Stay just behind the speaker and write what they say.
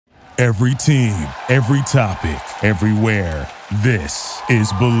Every team, every topic, everywhere. This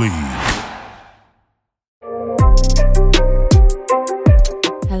is Believe.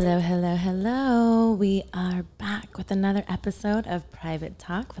 Hello, hello, hello. We are back with another episode of Private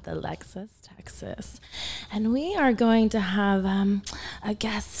Talk with Alexis, Texas. And we are going to have a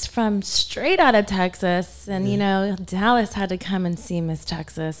guest from straight out of Texas. And, you know, Dallas had to come and see Miss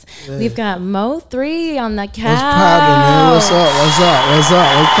Texas. Yeah. We've got Mo3 on the couch. What's poppin', man? What's poppin'? What's going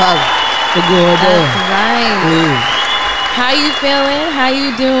on? That's right. Yeah. How you feeling? How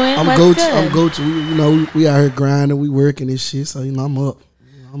you doing? I'm Gucci. We out here grinding. We working this shit. So, I'm up.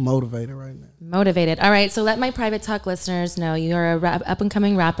 I'm motivated right now. Motivated. All right. So let my Private Talk listeners know you're a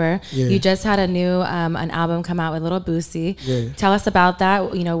up-and-coming rapper. Yeah. You just had a new an album come out with Lil Boosie. Yeah. Tell us about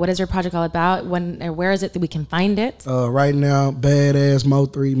that. You know, what is your project all about? Where is it that we can find it? Right now, Badass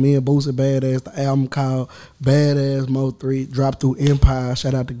Mo3. Me and Boosie Badass. The album called Badass Mo3. Dropped through Empire.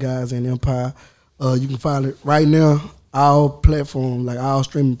 Shout out to guys in Empire. You can find it right now. All platforms, like all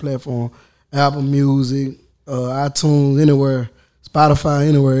streaming platforms. Apple Music, iTunes, anywhere. Spotify,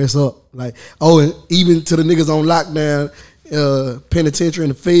 anywhere, it's up. Like, and even to the niggas on lockdown, penitentiary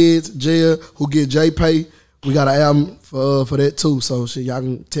and the feds, jail, who get J-Pay, we got an album for that too. So shit, y'all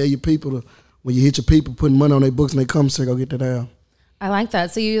can tell your people when you hit your people, putting money on their books and they come, say go get that album. I like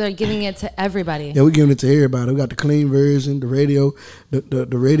that. So you are giving it to everybody. Yeah, we're giving it to everybody. We got the clean version, the radio, the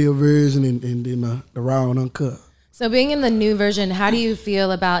radio version, and then the raw and uncut. So being in the new version, how do you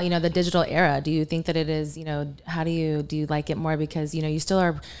feel about, the digital era? Do you think that it is, how do you like it more? Because, you still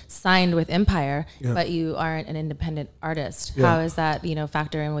are signed with Empire, but you aren't an independent artist. Yeah. How is that,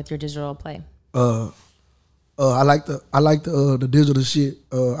 factor in with your digital play? I like the digital shit.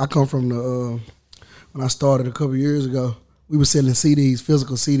 I come from when I started a couple years ago, we were selling CDs,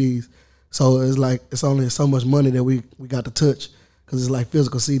 physical CDs. So it's like, it's only so much money that we got to touch. Cause it's like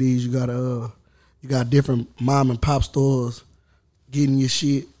physical CDs, you got different mom and pop stores getting your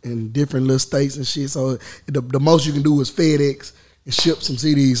shit in different little states and shit. So the most you can do is FedEx and ship some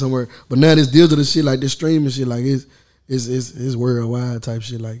CDs somewhere. But now this digital shit, like this streaming shit, like it's worldwide type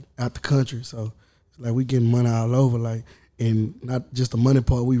shit, like out the country. So it's like we getting money all over, like, and not just the money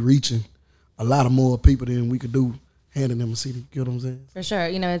part, we reaching a lot of more people than we could do handing them a CD. You know what I'm saying? For sure.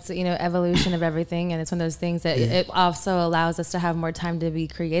 It's, evolution of everything. And it's one of those things that it also allows us to have more time to be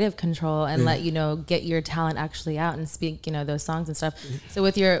creative control and let, get your talent actually out and speak, those songs and stuff. So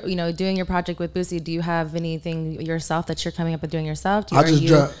with your, doing your project with Boosie, do you have anything yourself that you're coming up with doing yourself? Are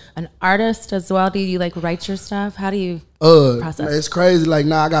you an artist as well? Do you write your stuff? How do you process? It's crazy. Like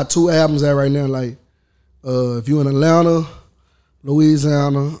now I got 2 albums out right now. Like if you in Atlanta,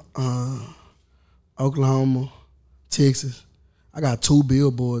 Louisiana, Oklahoma, Texas, I got 2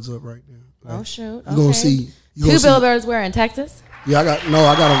 billboards up right now. Like, shoot! You gonna see 2 billboards where in Texas? Yeah, I got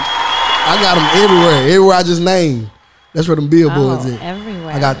them everywhere. Everywhere I just named. That's where them billboards is.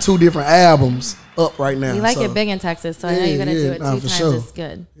 Everywhere. I got 2 different albums up right now. You like it big in Texas, so I know you're gonna do it 2 times as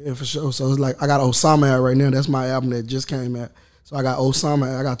good. Yeah, for sure. So it's like I got Osama out right now. That's my album that just came out. So I got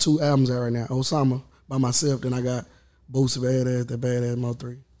Osama. I got 2 albums out right now. Osama by myself. Then I got Boosie Badass, that Badass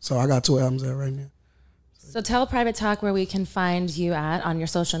Mo3. So I got 2 albums out right now. So tell Private Talk where we can find you at on your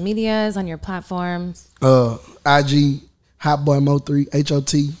social medias, on your platforms. IG, Hotboy Mo3,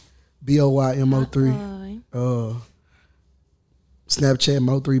 HOTBOY Mo3. Snapchat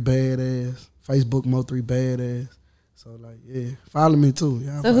Mo3 Badass. Facebook Mo3 Badass. So follow me too.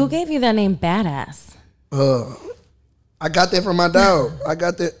 So who gave you that name Badass? I got that from my dog. I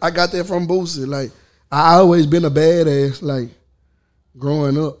got that from Boosie. Like I always been a badass. Like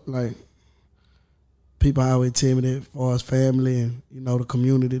growing up, like. People always tell me that as far as family and, the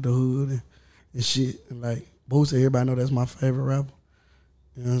community, the hood and shit. And like Boosie, everybody know that's my favorite rapper.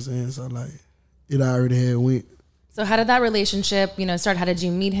 You know what I'm saying? So like it already had went. So how did that relationship, start? How did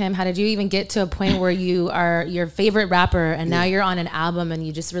you meet him? How did you even get to a point where you are your favorite rapper and now you're on an album and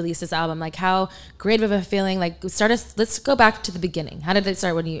you just released this album? Like how great of a feeling? Like let's go back to the beginning. How did it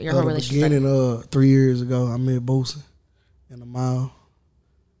start when your whole relationship started? Beginning 3 years ago, I met Boosie in the mall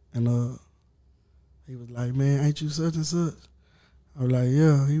and he was like, man, ain't you such and such? I was like,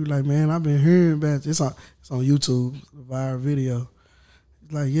 yeah. He was like, man, I've been hearing about you. It's on YouTube, it's a viral video.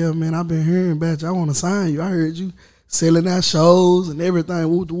 He's like, yeah, man, I've been hearing about you. I want to sign you. I heard you selling out shows and everything,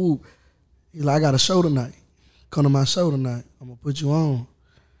 whoop whoop. He's like, I got a show tonight. Come to my show tonight. I'm going to put you on.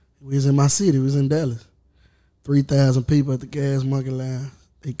 We was in my city. We was in Dallas. 3,000 people at the Gas Monkey line.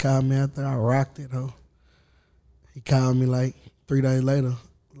 He called me out there. I rocked it, though. He called me like 3 days later,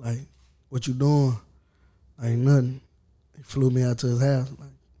 like, what you doing? Ain't nothing. He flew me out to his house. Like,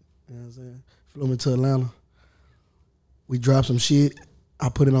 you know what I'm saying? Flew me to Atlanta. We dropped some shit. I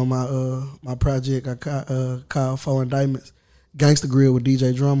put it on my my project I called 4 Indictments, Gangsta Grill with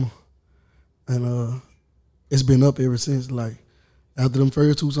DJ Drummer, and it's been up ever since. Like after them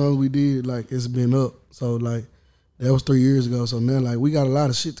first 2 songs we did, like it's been up. So like that was 3 years ago. So now like we got a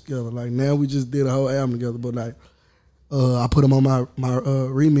lot of shit together. Like now we just did a whole album together. But like I put them on my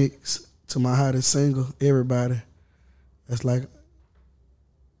remix to my hottest single, Everybody. That's like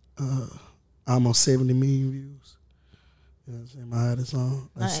almost 70 million views. You know what I'm saying? My hottest song,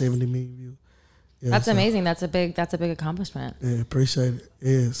 like nice. 70 million views. Yeah, that's amazing. That's a big accomplishment. Yeah, appreciate it.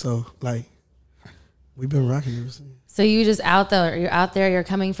 Yeah, so like we've been rocking ever since. So you just out there, you're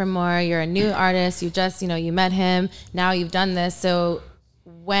coming for more, you're a new artist, you just, you met him, now you've done this. So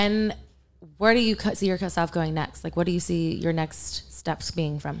where do you see yourself going next? Like what do you see your next steps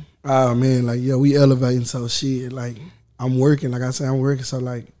being from? Oh man, like yeah, we elevating, so shit, like I'm working, like I said, I'm working, so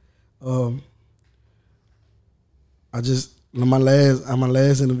like I just my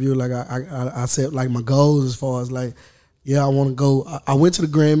last interview, like I said like my goals as far as like, yeah, I want to go. I went to the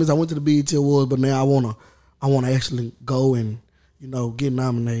Grammys, I went to the BET Awards, but now I want to actually go and get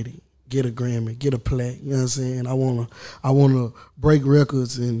nominated, get a Grammy, get a plaque. You know what I'm saying? I want to break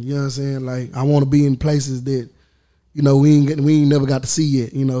records, and you know what I'm saying. Like I want to be in places that we ain't never got to see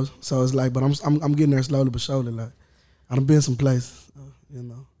yet. So it's like, but I'm getting there slowly but surely. Like I done been some places.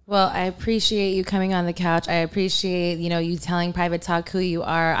 Well, I appreciate you coming on the couch. I appreciate, you telling Private Talk who you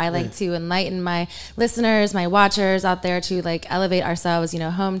are. I like to enlighten my listeners, my watchers out there to like elevate ourselves,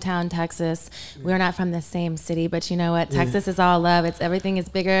 hometown Texas. We're not from the same city, but you know what? Texas is all love. Everything is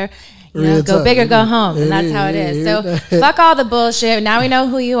bigger. Go big or go home. And that's how it is. So fuck all the bullshit. Now we know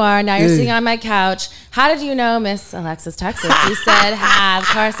who you are. Now you're sitting on my couch. How did you know Miss Alexis Texas? You said, of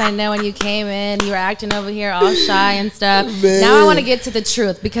course I know when you came in. You were acting over here all shy and stuff. Man. Now I want to get to the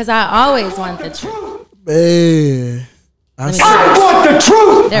truth because I always want the truth. Man. I want the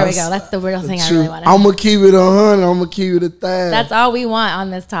truth. There we go. That's the real thing I really want. I'm going to keep it 100. I'm going to keep it 1,000. That's all we want on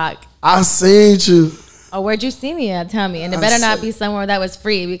this talk. I seen you. Oh, where'd you see me at? Tell me. And it better not be somewhere that was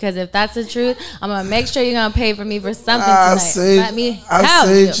free, because if that's the truth, I'm going to make sure you're going to pay for me for something tonight. Let me help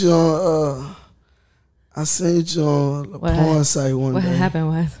you. I seen you on a porn site one day. What happened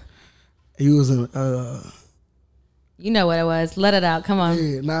was? You was in... you know what it was. Let it out. Come on.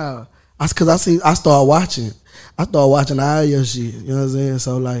 Yeah, nah. Because I started watching. all your shit. You know what I'm saying?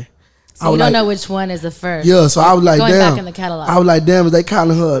 So, like... So you don't know which one is the first. Yeah, so I was like, going damn. Back in the catalog. I was like, damn, is they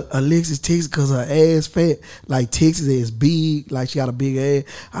calling her Alexis Texas because her ass fat? Like Texas is big, like she got a big ass.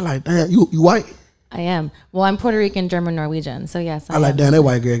 I like, damn, you white? I am. Well, I'm Puerto Rican, German, Norwegian. So yes, I like, damn, that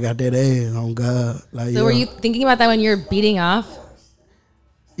white girl got that ass. Oh God. Like, so were you thinking about that when you were beating off?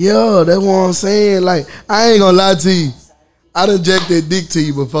 Yeah, that's what I'm saying. Like, I ain't gonna lie to you. I done jacked that dick to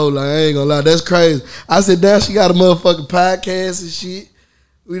you before. Like, I ain't gonna lie. That's crazy. I said, damn, she got a motherfucking podcast and shit.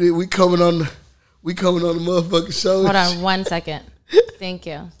 We coming on the motherfucking show. Hold on 1 second. Thank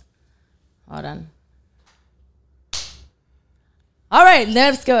you. Hold on. All right,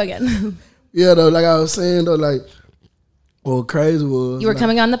 let's go again. Yeah, though, like I was saying though, like what crazy was you were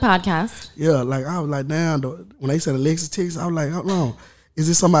coming on the podcast. Yeah, like I was like, damn, though, when they said Alexis Texas, I was like, hold on, is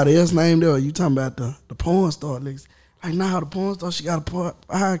this somebody else's name there? Or you talking about the porn star Alexis? Like, nah, the porn star, she got a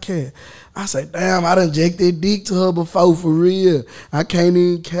podcast. I said, damn, I done jacked that dick to her before, for real. I can't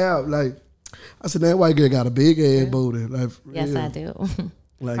even cap. Like, I said, that white girl got a big ass booty. Like, yes, real. I do.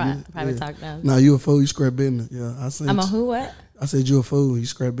 Like, Private Talk knows. Nah, you a fool, you scrap business. Yeah, I said. I'm a who, what? I said, you a fool, you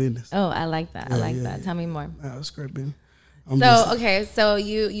scrap business. Oh, I like that. Yeah, I like that. Tell me more. Nah, scrap business. So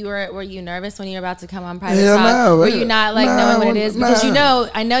you were you nervous when you were about to come on Private Talk? No, were you not like knowing what it is? Because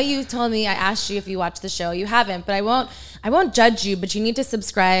I know you told me, I asked you if you watched the show. You haven't, but I won't judge you, but you need to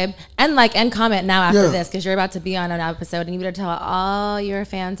subscribe and like and comment now after this, because you're about to be on an episode and you better tell all your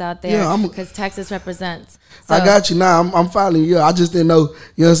fans out there, because Texas represents. So, I got you now. I'm following you. I just didn't know.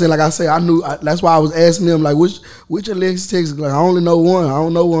 You know what I'm saying? Like I say, I knew. That's why I was asking them like, which Alexis Texas? Like I only know one. I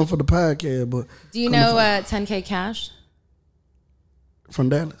don't know one for the podcast. But do you know 10K Cash? From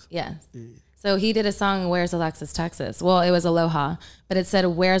Dallas? Yes. Yeah. So he did a song, Where's Alexis Texas? Well, it was Aloha, but it said,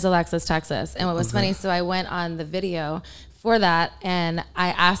 Where's Alexis Texas? And what was funny, so I went on the video for that, and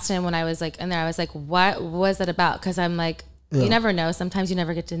I asked him when I was like in there, I was like, what was it about? Because I'm like, you never know. Sometimes you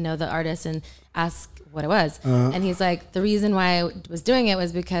never get to know the artist and ask what it was. And he's like, the reason why I was doing it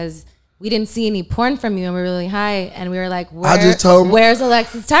was because we didn't see any porn from you and we were really high. And we were like, where's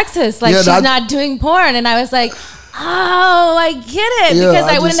Alexis Texas? Like, she's not doing porn. And I was like, oh, I get it. Yeah, because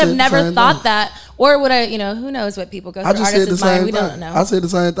I wouldn't have never thought that. Or would I, who knows what people go through artists' mind. We don't know. I said the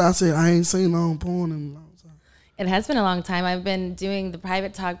same thing. I said, I ain't seen no porn in a long time. It has been a long time. I've been doing the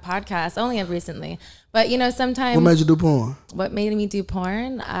Private Talk podcast only recently. But sometimes. What made you do porn? What made me do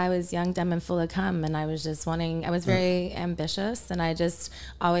porn? I was young, dumb, and full of cum, and I was just I was very ambitious, and I just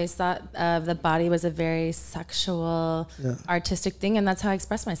always thought of the body was a very sexual, artistic thing, and that's how I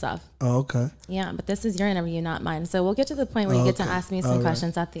express myself. Oh, okay. Yeah, but this is your interview, not mine. So we'll get to the point where you get to ask me some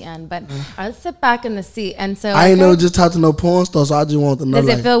questions at the end. But let's sit back in the seat. And so I ain't never just talked to no porn star, so I just want to know.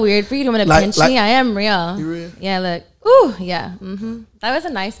 Does it feel weird for you to want to pinch me? I am real. You real? Yeah, look. Ooh, yeah. Mm-hmm. That was a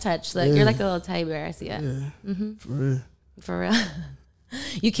nice touch. Look, you're like a little teddy bear. I see it. Yeah, mm-hmm. For real. For real.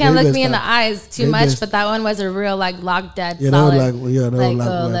 You can't look me in the eyes too much, but that one was a real locked dead solid. That was like for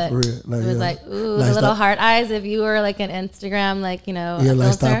real. It was like, ooh, the little heart eyes. If you were like an Instagram, like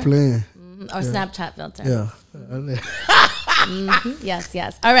stop playing. Or Snapchat filter. Yeah.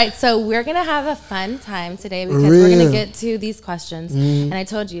 Yes. All right, so we're going to have a fun time today because we're going to get to these questions. And I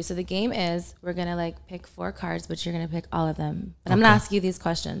told you, so the game is we're going to pick 4 cards, but you're going to pick all of them. But I'm going to ask you these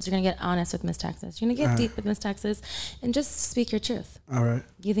questions. You're going to get honest with Miss Texas. You're going to get deep with Miss Texas and just speak your truth. All right.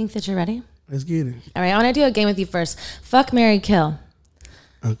 You think that you're ready? Let's get it. All right, I want to do a game with you first. Fuck, marry, kill.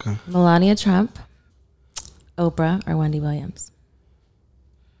 Okay. Melania Trump, Oprah, or Wendy Williams?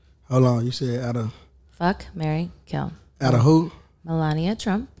 Hold on, you said out of... Fuck, marry, kill. Out of who? Melania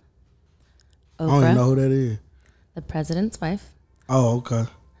Trump, Oprah. I don't even know who that is. The president's wife. Oh, okay.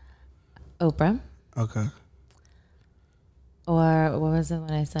 Oprah. Okay. Or what was it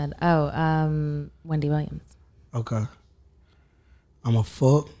when I said? Wendy Williams. Okay. I'm a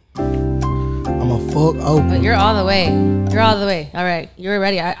fuck Oprah. But you're all the way. All right. You're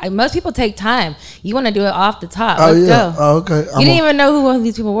ready. Most people take time. You want to do it off the top. Let's go. Oh, okay. You didn't even know who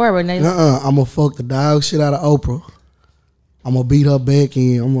these people were. I'm going to fuck the dog shit out of Oprah. I'm going to beat her back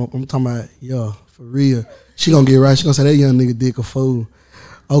in. I'm talking about, for real. She going to get right. She going to say that young nigga dick a fool.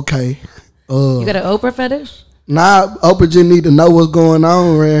 Okay. You got an Oprah fetish? Nah, Oprah just need to know what's going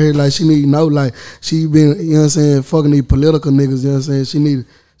on around here. She need to know, she been, you know what I'm saying, fucking these political niggas, you know what I'm saying?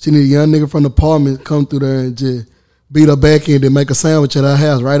 She need a young nigga from the apartment come through there and just beat her back in and make a sandwich at her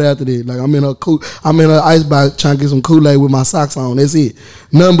house right after that. I'm in her ice box trying to get some Kool-Aid with my socks on. That's it.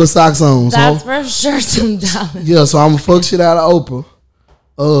 Nothing but socks on. That's for sure some dollars. Yeah, so I'm going to fuck shit out of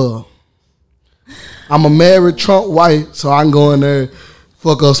Oprah. I'm a married Trump wife, so I can go in there,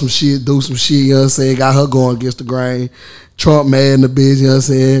 fuck up some shit, do some shit, you know what I'm saying? Got her going against the grain. Trump mad in the biz, you know what I'm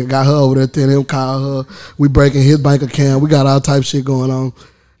saying? Got her over there telling him, call her. We breaking his bank account. We got all type of shit going on.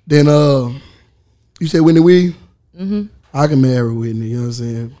 Then, you said Whitney Williams? Mm-hmm. I can marry Whitney, you know what I'm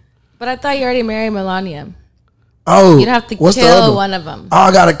saying? But I thought you already married Melania. Oh. You'd have to kill one of them. Oh,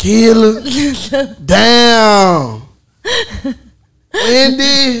 I got to kill her? Damn.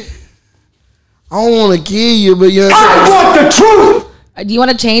 Wendy. I don't want to kill you, but you know what I'm saying? I want the truth. Do you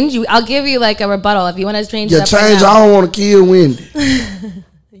want to change? I'll give you a rebuttal if you want to change. Yeah, change. I don't want to kill Wendy.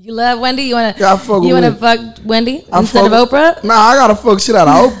 You love Wendy? You want to? Yeah, I fuck You want to fuck Wendy instead of Oprah? Nah, I gotta fuck shit out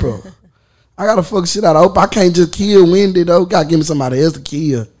of Oprah. I can't just kill Wendy though. Gotta give me somebody else to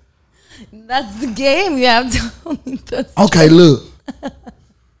kill. That's the game. You have to. Okay, look.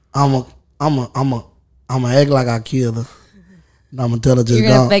 I'm a act like I killed her. I'm gonna tell her just You're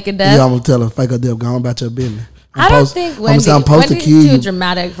gonna fake a death? Yeah, I'm gonna tell her fake a death. Go on about your business. I don't think Wendy's too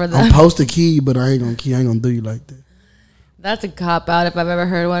dramatic for them. I'm supposed to kill you, but I ain't gonna kill. I ain't gonna do you like that. That's a cop out if I've ever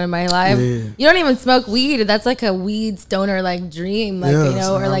heard one in my life. Yeah. You don't even smoke weed. That's like a weed stoner dream,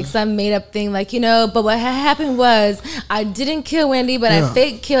 or some made up thing, But what happened was I didn't kill Wendy, but I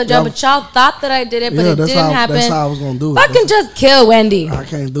fake killed y'all. But y'all thought that I did it, but it didn't happen. That's how I was gonna do it. Fucking just kill Wendy. I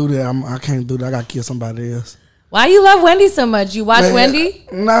can't do that. I can't do that. I gotta kill somebody else. Why do you love Wendy so much? You watch Wendy?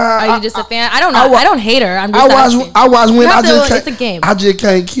 Nah. Are you just a fan? I don't know. I don't hate her. I'm just I watch Wendy. It's a game. I just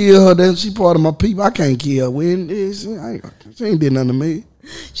can't kill her. Then she part of my people. I can't kill Wendy. She ain't did nothing to me.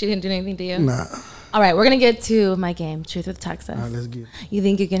 She didn't do anything to you? Nah. All right, we're going to get to my game, Truth with Texas. All right, let's get it. You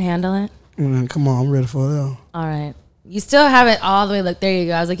think you can handle it? Come on, I'm ready for it. All right. You still haven't all the way looked. There you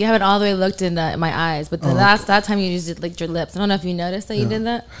go. I was like, you haven't all the way looked in my eyes. But that time you just licked your lips. I don't know if you noticed that you did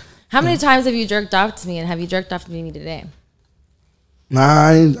that. How many times have you jerked off to me, and have you jerked off to me today? Nah,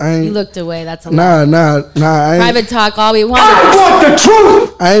 I ain't. You looked away. That's a lot. Nah. I ain't. Private talk all we want. I want the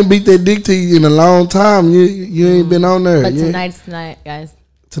truth. I ain't beat that dick to you in a long time. You ain't been on there. But tonight's tonight, guys.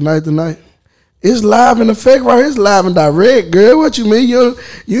 Tonight. It's live in effect right here. It's live and direct, girl. What you mean? You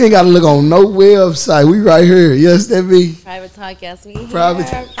ain't got to look on no website. We right here. Yes, that be. Private talk, yes, we Private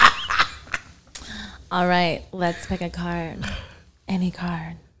here. All right, let's pick a card. Any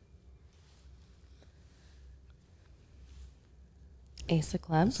card. Ace of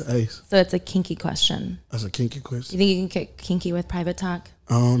clubs. It's an ace. So it's a kinky question. That's a kinky question. You think you can get kinky with private talk?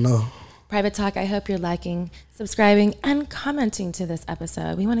 I don't know. Private talk, I hope you're liking, subscribing, and commenting to this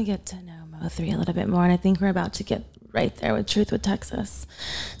episode. We want to get to know 3 a little bit more, and I think we're about to get right there with Truth with Texas.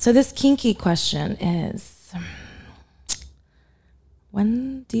 So this kinky question is,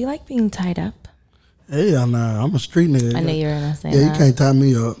 when do you like being tied up? Hell nah, I'm a street nigga. I knew you were gonna say Yeah, that. you can't tie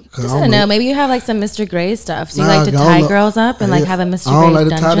me up. I don't know. Maybe you have like some Mr. Gray stuff. So you like to tie girls up and like have a Mr. Gray I don't like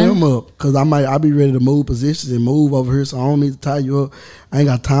dungeon? to tie them up because I be ready to move positions and move over here. So I don't need to tie you up. I ain't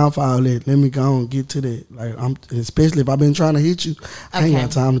got time for all that. Let me go and get to that. Like especially if I've been trying to hit you, I ain't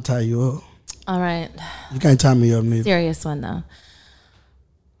got time to tie you up. All right. You can't tie me up, nigga. Serious one though.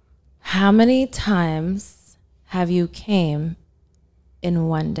 How many times have you came in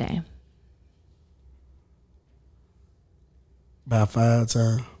one day? About 5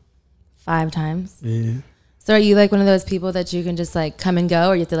 times. 5 times? Yeah. So are you like one of those people that you can just like come and go,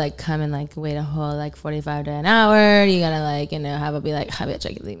 or you have to like come and like wait a whole like 45 to an hour? You gotta like, you know, have it be like, "Hi, bitch,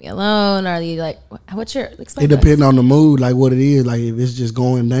 I can leave me alone," or are you like, what's your explain? It depends on the mood, like what it is. Like if it's just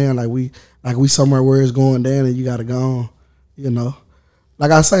going down, like we somewhere where it's going down and you gotta go on, you know.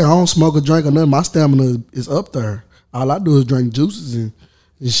 Like I say, I don't smoke or drink or nothing. My stamina is up there. All I do is drink juices and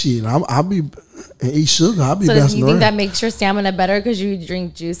shit. I'll be and eat sugar. I'll be So bouncing you think around. that makes your stamina better because you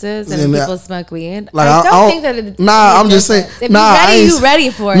drink juices and people smoke weed? Like I don't think that it's I'm just saying. If you're ready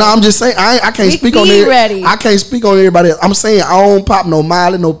for it. Nah, I'm just saying. I can't speak on it. Ready. I can't speak on everybody else. I'm saying I don't pop no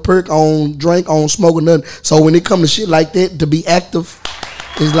Miley, no perk, I don't drink, I don't smoke or nothing. So when it comes to shit like that, to be active,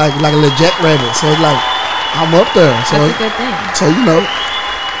 it's like a little jackrabbit. So it's like I'm up there. So That's a good thing. So you know.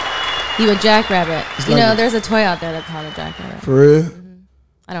 You a jackrabbit. You like know, there's a toy out there that's called a jackrabbit. For real?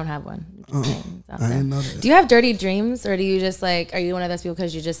 I don't have one. I didn't know that. Do you have dirty dreams, or do you just like, are you one of those people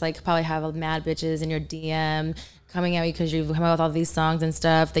because you just like probably have mad bitches in your DM coming at you because you've come out with all these songs and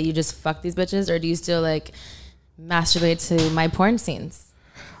stuff that you just fuck these bitches, or do you still like masturbate to my porn scenes?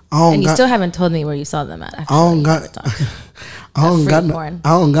 And you still haven't told me where you saw them at. Actually. I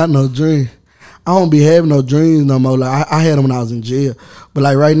don't got no dream. I don't be having no dreams no more. Like I had them when I was in jail, but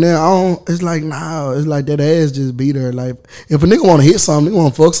like right now, I don't. It's like it's like that ass just be there. Like if a nigga want to hit something, nigga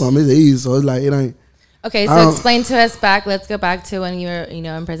want to fuck something, it's easy. So it's like it ain't. Okay, so explain to us back. Let's go back to when you were,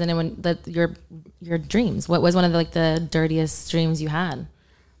 in prison and when your dreams. What was one of the dirtiest dreams you had?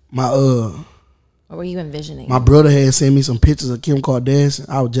 What were you envisioning? My brother had sent me some pictures of Kim Kardashian.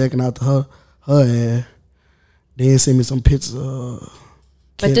 I was jacking out to her ass. Then sent me some pictures of.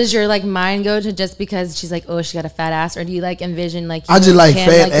 But does your like mind go to just because she's like, oh, she got a fat ass, or do you like envision like? I just like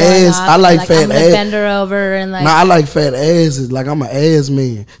fat ass. I like fat I'm ass. Bend her over and like. Nah, I like fat asses. Like I'm an ass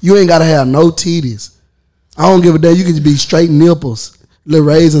man. You ain't gotta have no titties. I don't give a damn. You can just be straight nipples, little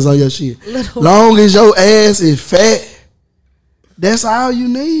raisins on your shit. Long as your ass is fat, that's all you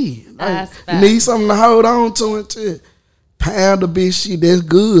need. Like, you need something to hold on to until pound the bitch shit. That's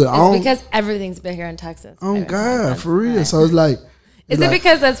good. It's because everything's big here in Texas. Oh God, for real. So it's like. Is it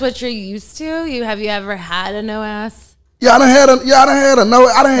because that's what you're used to? Have you ever had a no ass? Yeah, I done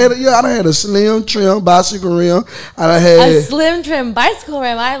had a slim trim bicycle rim. I done had a slim trim bicycle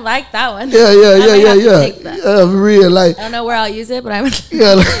rim. I like that one. Yeah. Yeah, for real. Like I don't know where I'll use it, but I'm I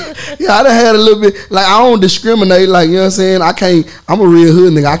done had a little bit. Like I don't discriminate. Like you know what I'm saying. I'm a real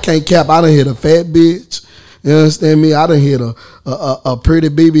hood nigga. I can't cap. I done hit a fat bitch. You understand me? I done hit a pretty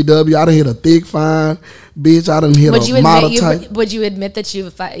BBW. I done hit a thick fine bitch. I done hit a model type. Would you admit that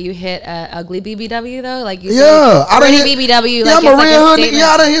you hit a ugly BBW though? Like you I done hit BBW. Yeah, like I'm a real hood nigga. Yeah,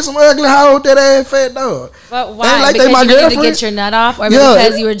 I done hit some ugly hoe with that ass fat dog. But why? Like because they my you girlfriend? Needed to get your nut off, or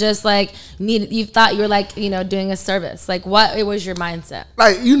because you were just like you thought you were like doing a service. Like what? It was your mindset.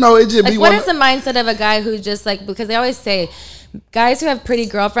 Like it just like be what is the mindset of a guy who just like, because they always say guys who have pretty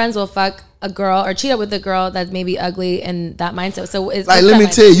girlfriends will fuck a girl or cheat up with a girl that's maybe ugly in that mindset. So it's like, let me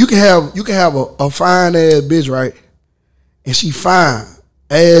tell you, you can have a fine ass bitch, right? And she fine,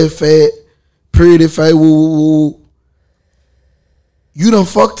 ass fat, pretty fat, woo. You done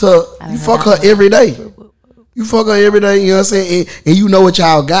fucked her. You fuck her every day. You fuck her every day, you know what I'm saying? And you know what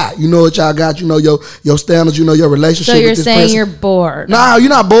y'all got. You know what y'all got. You know your standards. You know your relationship with this person. So you're saying you're bored. Nah, you're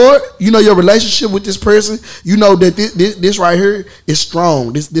not bored. You know your relationship with this person. You know that this right here is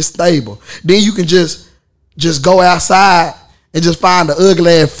strong. This stable. Then you can just go outside and just find the ugly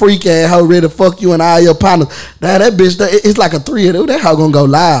ass freak ass hoe ready to fuck you and all your partners. Now that bitch, it's like a 3 of them. That hoe gonna go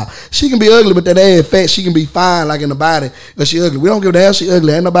live. She can be ugly, but that ass fat. She can be fine like in the body, but she ugly. We don't give a damn. She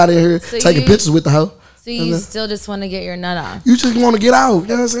ugly. Ain't nobody in here taking pictures with the hoe. So you still just want to get your nut off? You just want to get out. You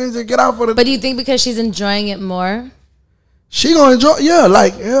know what I'm saying? Just get out for the. But do you think because she's enjoying it more? She gonna enjoy. Yeah,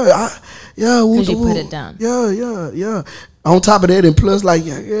 like because you put it down. Yeah. On top of that, and plus, like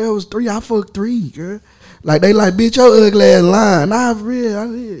it was 3. I fucked 3, girl. Like they like, bitch, your ugly ass lying. Nah, for real. I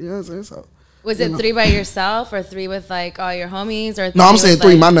did. You know what I'm saying? So Was it 3 by yourself or 3 with like all your homies or? No, I'm saying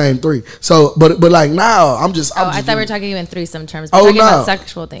 3. My name 3. So, but like now, I'm just. I thought we were talking in threesome terms. We're talking about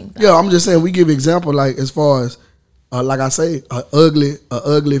sexual things. Yeah, I'm just saying we give example like as far as, like I say, a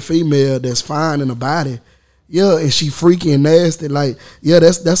ugly female that's fine in the body. Yeah, and she freaky and nasty. Like, yeah,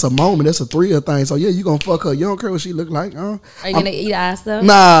 that's a moment. That's a thrill thing. So yeah, you gonna fuck her. You don't care what she look like. Are you gonna eat ass though?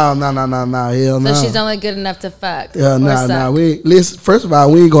 Nah. Hell no. So she's only good enough to fuck. Yeah, nah. We ain't, listen. First of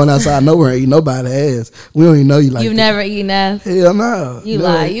all, we ain't going outside nowhere and eat nobody's ass. We don't even know you like. You've never eaten ass. Hell no. You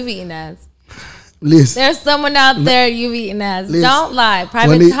lie. You've eaten ass. Listen. There's someone out there you've eaten ass. Listen. Don't lie.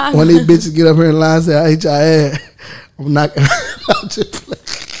 Private talk. When these bitches get up here and lie and say I ate your ass, I'm not. I'm just playing.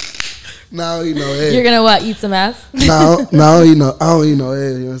 No, you know, ass. You're gonna what? Eat some ass? No, I don't eat no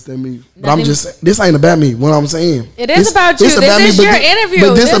ass. You understand me? But I'm just. This ain't about me. What I'm saying. It is about you. This is your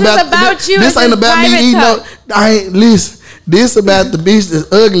interview. This is about you. This ain't about me eating no. I ain't listen. This about the bitch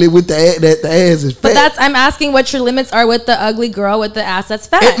that's ugly with the ass is fat. But I'm asking what your limits are with the ugly girl with the ass that's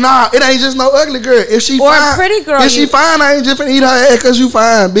fat. It ain't just no ugly girl. If she or fine, a pretty girl. If she fine, I ain't just finna eat her ass because you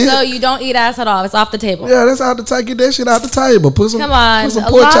fine, bitch. So you don't eat ass at all. It's off the table. Yeah, that's out the table. Get that shit out the table. Come on. Put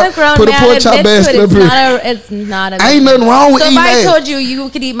a lot of grown men admit to it. It's not a. Ain't nothing wrong with eating ass. So if I told you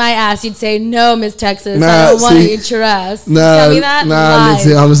could eat my ass, you'd say no, Miss Texas. I don't want to eat your ass. Tell me that.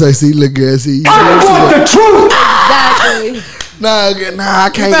 Listen, I'm gonna say, see, look, girl, see. I want the truth. Exactly. Nah, I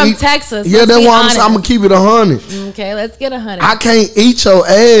can't You're eat. from Texas. Yeah, that's why I'm gonna keep it 100. Okay, let's get 100. I can't eat your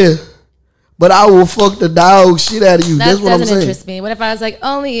ass, but I will fuck the dog shit out of you. That's what I'm saying. That doesn't interest me. What if I was like,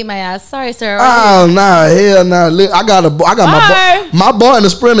 only eat my ass? Sorry, sir. Oh nah, hell nah. Look, I got my boy in the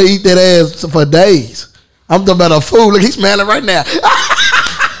Sprinter eat that ass for days. I'm talking about a fool. Look, he's smelling right now.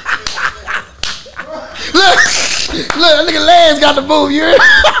 Look, nigga legs got the move. You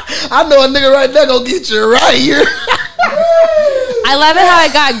I know a nigga right there gonna get you right here. I love it how I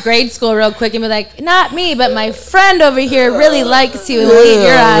got grade school real quick and be like, not me, but my friend over here really likes you and will eat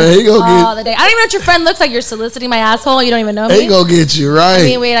your ass all the day. I don't even know what your friend looks like. You're soliciting my asshole. You don't even know me. He gonna get you right. I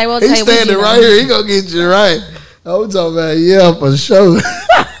mean, wait, I will tell you. He's standing right here. He gonna get you right. I'm talking about, yeah, for sure.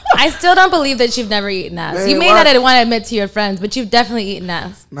 I still don't believe that you've never eaten ass. Man, you may not want to admit to your friends, but you've definitely eaten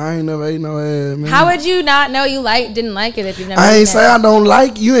ass. No, I ain't never ate no ass, man. How would you not know you didn't like it if you've never I ain't eaten say ass? I don't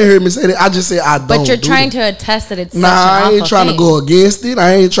like you ain't heard me say that. I just said I don't. But you're trying to attest that it's such an I ain't trying to go against it.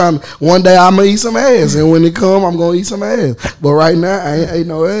 I ain't trying to. One day I'm going to eat some ass. And when it come, I'm going to eat some ass. But right now, I ain't ate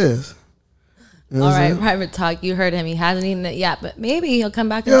no ass. You know all right, private talk. You heard him. He hasn't eaten it yet, but maybe he'll come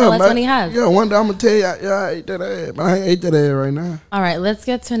back and tell us when he has. Yeah, one day I'm gonna tell you, I ate that ass, but I ain't ate that ass right now. All right, let's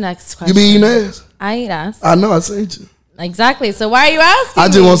get to the next question. You be eating ass? I eat ass. I know, I seen you. Exactly. So why are you asking? I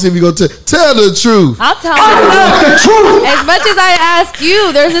just want to see if you gonna tell the truth. I'll tell the truth. As much as I ask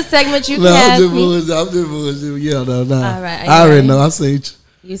you, there's a segment you can ask me. I'm just bullshit. Yeah, no. All right, I already know. I seen you.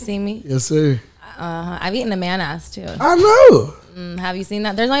 You seen me? Yes, sir. I've eaten a man ass too. I know. Have you seen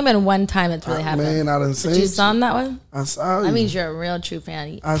that? There's only been one time it's really happened. Man, I done seen you. You saw that one? I saw you. That means you're a real true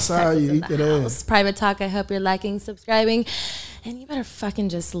fan. I saw you eat that ass. Private talk. I hope you're liking, subscribing, and you better fucking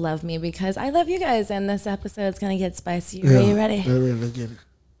just love me because I love you guys. And this episode's gonna get spicy. Are you ready? Yeah, ready. Let's get it.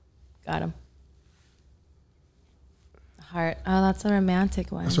 Got him. Heart. Oh, that's a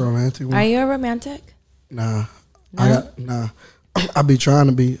romantic one. That's a romantic one. Are you a romantic? Nah. No? I be trying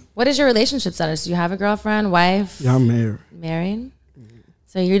to be. What is your relationship status? Do you have a girlfriend, wife? Yeah, I'm married. Married? Mm-hmm.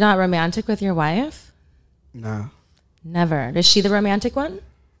 So you're not romantic with your wife? Nah. Never. Is she the romantic one?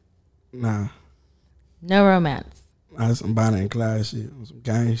 Nah. No romance. That's some Bonnie and Clyde shit. Some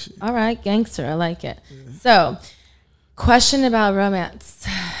gang shit. All right, gangster. I like it. Yeah. So, question about romance.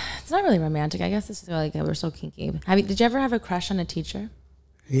 It's not really romantic. I guess it's like we're so kinky. Did you ever have a crush on a teacher?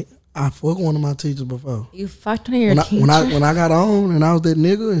 Yeah. I fucked one of my teachers before. You fucked one of your teachers? When I got on and I was that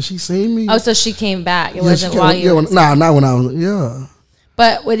nigga and she seen me. Oh, so she came back. It wasn't while you were... not when I was, yeah.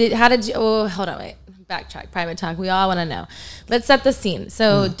 But how did you, hold on, wait. Backtrack, private talk. We all want to know. Let's set the scene.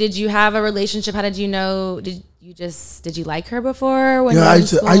 So did you have a relationship? How did you know? Did you like her before? When I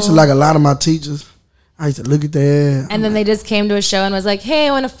used to like a lot of my teachers. I used to look at that. And then they just came to a show and was like, hey,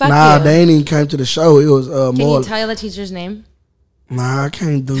 I want to fuck you. Nah, they ain't even came to the show. It was Can more. you tell the teacher's name? Nah, I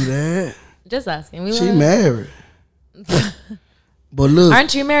can't do that. Just asking. She married. But look.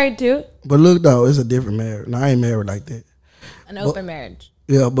 Aren't you married too? But look though, it's a different marriage. No, I ain't married like that. An open marriage.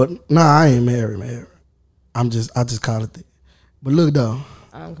 Yeah, but I ain't married. I just call it that. But look though.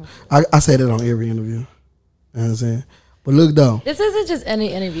 Okay. I say that on every interview. You know what I'm saying? But look though, This isn't just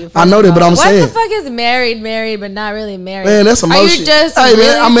any interview. I know that, but I'm saying, what the fuck is married, but not really married? man, that's emotion. Are you just hey, really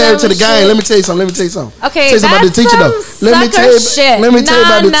man, I'm married to the shit? game. Let me tell you something. Okay, tell you something about the that's teacher some though. Let me tell you. shit. Let me tell you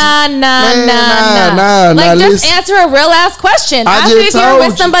about the Nah. Like, just listen. answer a real ass question. I Ask me just if you're with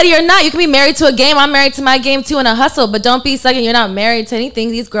told you. somebody or not. You can be married to a game. I'm married to my game too in a hustle. But don't be sucking. You're not married to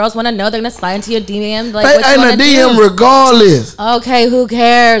anything. These girls want to know. They're gonna slide into your DM. Like, what you Ain't wanna a DM do. regardless. Okay, who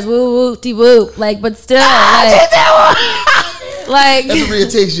cares? Woo woo de whoop. Like, but still, like, That's a real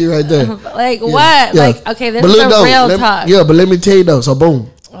text you right there. like what? Yeah. Like, okay, this But is look a though, real talk. Yeah, but let me tell you though. So boom.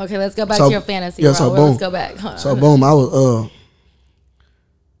 Okay, let's go back So- to your fantasy. yeah, bro. so Well, let's boom. go back. Hold So on. boom, I was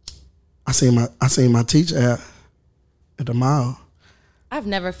I seen my teacher at the mall. I've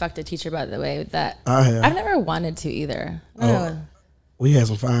never fucked a teacher, by the way. With that, I have. I've never wanted to either. I don't know. We had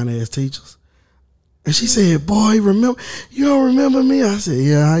some fine ass teachers. And she said, "Boy, you don't remember me?" I said,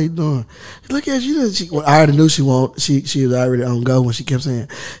 "Yeah, how you doing?" Look at you. Well, I already knew she was already on go when she kept saying,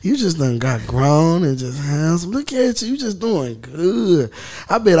 "You just done got grown and just handsome. Look at you just doing good."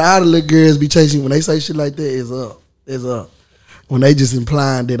 I bet all the little girls be chasing when they say shit like that. It's up. It's up. When they just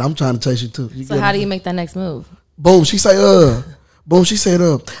implying that I'm trying to chase you too. You So get how it? do you make that next move? Boom. She said,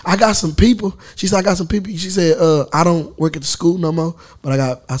 I got some people. She said, I got some people. She said, I don't work at the school no more,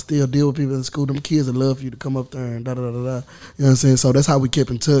 but I still deal with people in the school. Them kids that love for you to come up there and da da da da. You know what I'm saying? So that's how we kept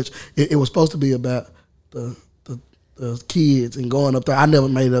in touch. It was supposed to be about the kids and going up there. I never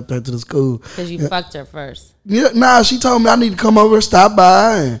made it up there to the school. Because you fucked her first. Yeah, nah, she told me I need to come over and stop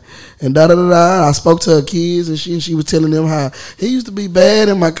by and da da da da. I spoke to her kids and she was telling them how he used to be bad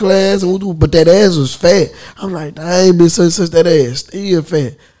in my class but that ass was fat. I'm like, I ain't been such that ass still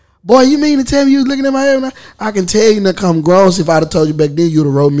fat. Boy, you mean to tell me you was looking at my hair now? I can tell you now, come grown. So if I'd have told you back then, you'd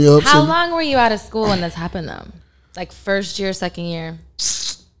have rolled me up. How long were you out of school when this happened, though? Like first year, second year?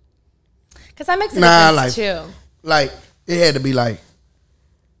 Because that makes a difference too. Like it had to be like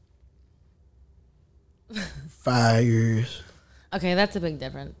 5 years. Okay, that's a big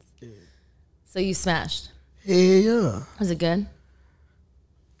difference. Yeah. So you smashed. Hell yeah. Was it good?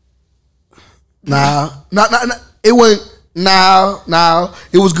 Nah. It wasn't. Nah.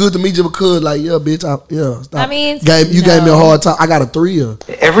 It was good to me just because, like, yeah, bitch. Stop. That means you gave me a hard time. I got a 3-year.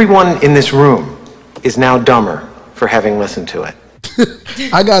 Everyone in this room is now dumber for having listened to it.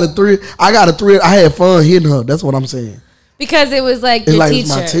 I got a 3. I had fun hitting her. That's what I'm saying. Because it was like It's your like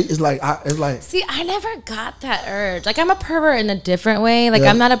teacher. it's like. See, I never got that urge. Like, I'm a pervert in a different way. Like,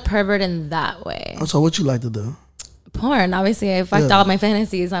 Yeah. I'm not a pervert in that way. So what you like to do? Porn. Obviously, I fucked Yeah. all my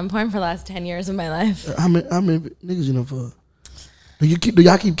fantasies on porn for the last 10 years of my life. How many niggas you know for? Do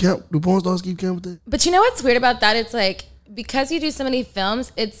y'all keep count? Do porn stars keep count with that? But you know what's weird about that? It's like, because you do so many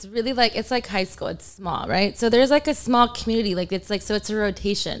films, it's really like, it's like high school. It's small, right? So there's like a small community. Like, it's like, so it's a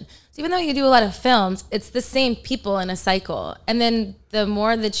rotation. So even though you do a lot of films, it's the same people in a cycle. And then the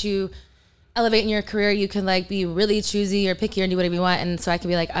more that you elevate in your career, you can like be really choosy or picky or do whatever you want. And so I can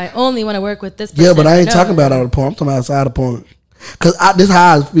be like, I only want to work with this person. Yeah, but I ain't No. talking about out of porn. I'm talking about outside of porn. Cause this is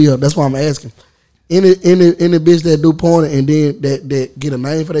how I feel. That's why I'm asking. Any bitch that do porn and then that get a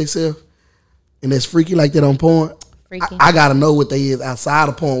name for themselves and that's freaky like that on porn. Freaky. I gotta know what they is outside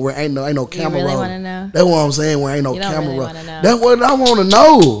of porn where ain't no camera really rolling. wanna know? That's what I'm saying. Where ain't no You don't camera really rolling. wanna know. That's what I want to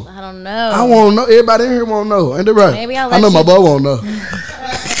know. I don't know. I want to know. Everybody in here want to know. Ain't that right? Maybe I'll I know let my you- boy won't know.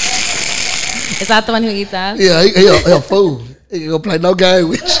 Is that the one who eats ass? Yeah, he a fool. He ain't gonna play no game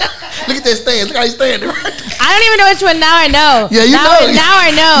with you. Look at that stand. Look how he's standing. Right? I don't even know which one. Now I know. Yeah, you now, know. Now I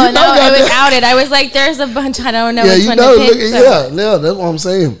know. You know Now it was goddamn. outed. I was like, there's a bunch. I don't know Yeah, which you one know. to pick. Look, so. yeah, that's what I'm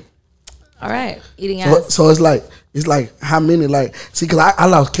saying. All right, eating ass. So it's like how many like see because I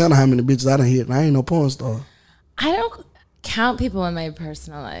lost count of how many bitches I done hit and I ain't no porn star. I don't count people in my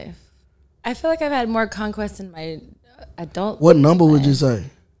personal life. I feel like I've had more conquest in my adult. What number would you say?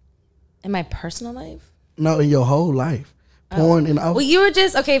 In my personal life? No, in your whole life. Porn and Well, you were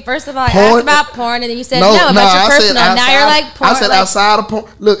just okay. First of all, I Porn- asked about porn, and then you said no about your I said personal. Now you're like porn. I said like, outside of porn.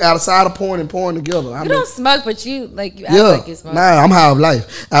 Look, outside of porn and porn together. I you don't smoke, but you act yeah, like you smoke. nah, I'm high of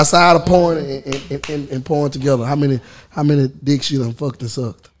life. Outside of porn and porn together. How many dicks you done fucked and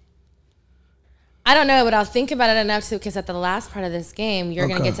sucked? I don't know, but I'll think about it enough to because at the last part of this game, you're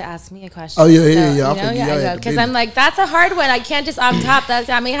gonna Okay. get to ask me a question. Oh, yeah. I You figured know, y'all had to because be- I'm like, that's a hard one. I can't just off top.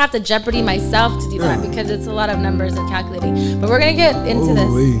 I may have to Jeopardy myself to do that because it's a lot of numbers and calculating. But we're gonna get into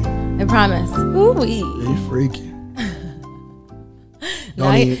Ooh-wee. this. I promise. Ooh-wee. Yeah, you freaky.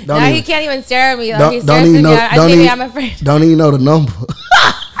 Now he can't even stare at me. Like, he Don't stares even at me. know. Maybe I'm afraid. Don't even know the number.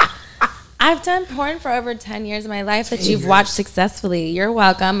 I've done porn for over 10 years of my life that you've watched successfully. You're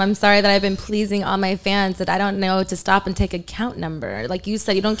welcome. I'm sorry that I've been pleasing all my fans that I don't know to stop and take a count number. Like you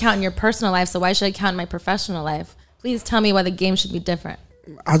said, you don't count in your personal life, so why should I count in my professional life? Please tell me why the game should be different.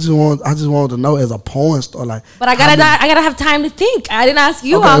 I just wanted to know as a porn star, like. But I gotta have time to think. I didn't ask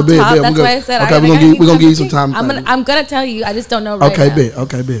you off top. That's why I said. Okay, we're gonna give you some time. I'm gonna tell you. I just don't know right now.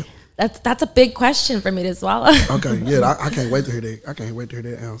 Okay, bet. That's a big question for me to swallow. Okay, yeah, I can't wait to hear that. I can't wait to hear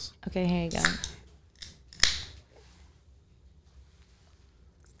that answer. Okay, here you go.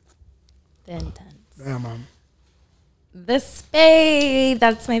 The intense. Damn, Mom. The spade.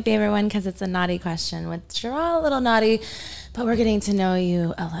 That's my favorite one because it's a naughty question, which you're all a little naughty, but we're getting to know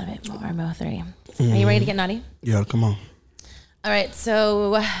you a little bit more, Mo 3. Are you ready to get naughty? Yeah, come on. All right,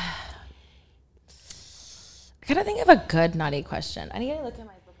 so I gotta think of a good naughty question. I need to look at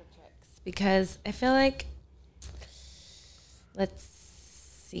my book of tricks because I feel like, let's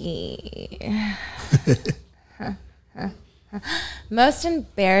see. Most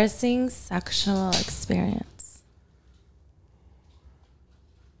embarrassing sexual experience.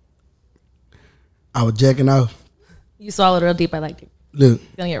 I was jacking off. You swallowed real deep. I liked it. Look,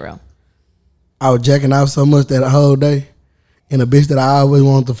 It's gonna get real. I was jacking off so much that whole day, and a bitch that I always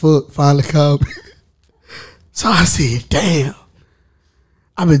wanted to fuck finally called me. So I said, damn.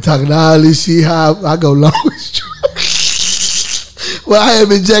 I've been talking all this shit, how I go long and straight. Well, I had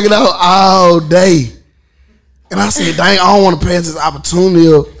been jacking off all day. And I said, dang, I don't want to pass this opportunity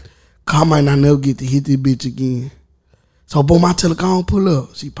up. Cause I might not never get to hit this bitch again. So boom, I tell her, go on, pull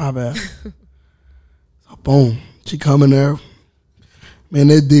up. She pop out. So boom, she come in there. Man,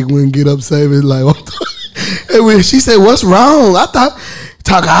 that dick wouldn't get up saving like, what the? And when she said, what's wrong? I thought,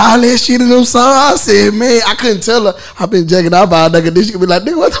 talk all that shit in them songs. I said, man, I couldn't tell her. I've been jacking off all day. She could be like,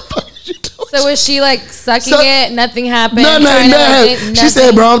 nigga, what the fuck is you doing? So was she like sucking it? Nothing happened? Nothing. She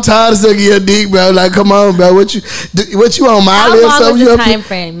said, bro, I'm tired of sucking your dick, bro. Like, come on, bro. What you on my list? How long was the time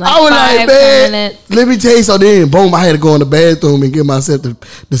frame? Like I was 5, like, 10 man, minutes? let me tell you. So then, boom, I had to go in the bathroom and give myself the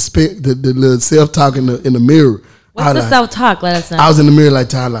little self-talk in the mirror. What's the self-talk? Let us know. I was in the mirror like,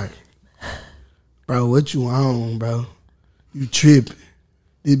 Tyler, bro, what you on, bro? You tripping.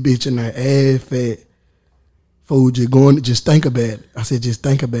 This bitch in her ass fat. Fool, just think about it. I said, just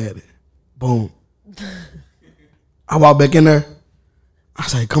think about it. Boom. I walk back in there. I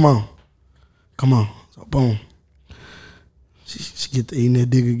say, come on. So boom. She get to eating that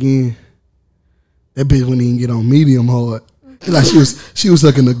dick again. That bitch wouldn't even get on medium hard. Like she was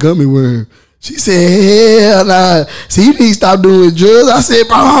sucking a gummy worm. She said, hell nah. See, you need to stop doing drugs. I said,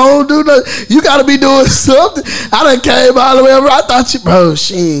 bro, I don't do nothing. You got to be doing something. I done came all the way over. I thought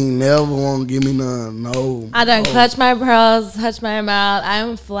she ain't never want to give me none. No. I done clutch my pearls, touch my mouth.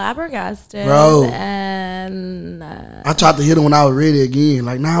 I'm flabbergasted. Bro. And I tried to hit her when I was ready again.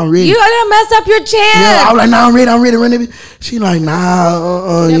 Like, nah, I'm ready. you gonna mess up your chance. Yeah, I was like, nah, I'm ready, run it. She like,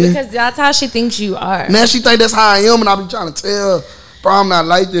 nah, No, yeah. because that's how she thinks you are. Now she think that's how I am, and I be trying to tell her, bro, I'm not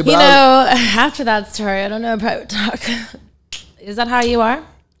like that. But You know, after that story, I don't know private talk. Is that how you are?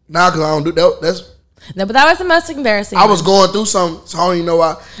 nah, because I don't do that. That's No, but that was the most embarrassing. I was going through something, so I don't even know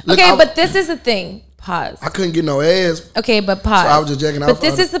why. Look, Okay, but this is the thing. Pause. I couldn't get no ass. Okay, but pause. So I was just jacking off But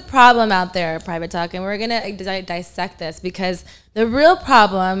this on is the problem out there, private talk, and we're gonna dissect this because the real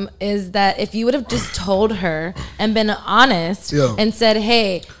problem is that if you would have just told her and been honest Yeah. and said,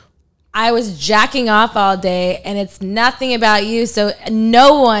 "Hey, I was jacking off all day, and it's nothing about you, so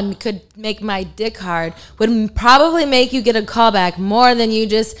no one could make my dick hard," would probably make you get a callback more than you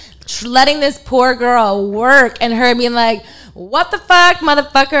just letting this poor girl work and her being like, "What the fuck,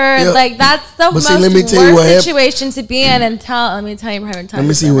 motherfucker?" Yeah. Like that's the But most see, let me tell you what worst happened. situation to be in. And let me tell you, private time. Let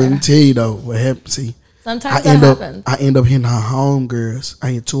me see what me tell you though. What happened? See, Sometimes that happens. I end up hitting her homegirls. I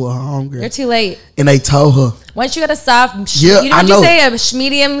hit two of her homegirls. You're too late. And they told her. Once you got a soft, Yeah, you I did know. you say a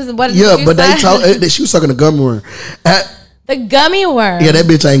mediums? What? Yeah, did you but they say? told that she was sucking a gummy worm. The gummy worm. Yeah, that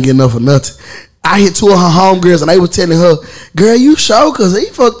bitch ain't getting enough for nothing. I hit two of her homegirls and they was telling her, girl, you show, cause he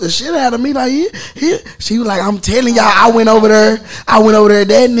fucked the shit out of me. Like, yeah. She was like, I'm telling y'all, I went over there.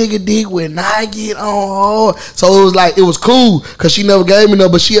 That nigga dick would not get on her. So it was like, it was cool, cause she never gave me no,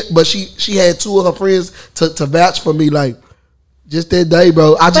 but she had two of her friends to vouch for me, like, just that day,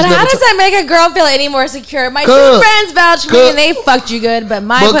 bro. But how does that make a girl feel any more secure? My two friends vouched for me and they fucked you good, but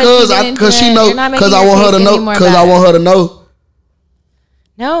my cause she know, cause I want her to know, cause I want her to know.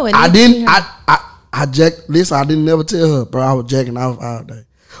 No, I didn't. I jacked. Listen, I didn't never tell her, bro. I was jacking off all day.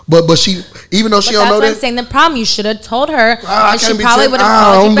 But she, even though she don't know that, I'm saying the problem. You should have told her, I and she can't be probably tell- would have I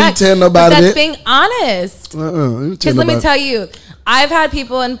called don't you be back. telling But nobody that's that. being honest. Because let me tell you, I've had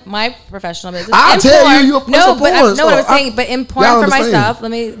people in my professional business. I in tell porn, you, you're a no, but I porn know what I'm star. saying. But in porn y'all for understand.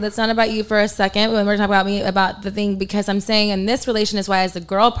 myself, that's not about you for a second. When we're talking about me, about the thing, because I'm saying in this relation is why, as the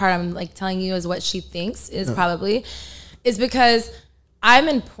girl part, I'm like telling you is what she thinks is probably is because I'm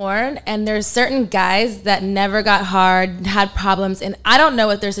in porn, and there's certain guys that never got hard, had problems, and I don't know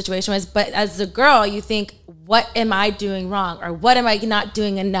what their situation was, but as a girl, you think, what am I doing wrong? Or what am I not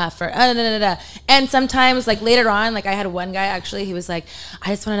doing enough? Or And sometimes, like later on, like I had one guy actually, he was like, I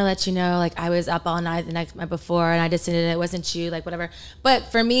just wanted to let you know, like I was up all night the night before, and I just didn't, it wasn't you, like whatever.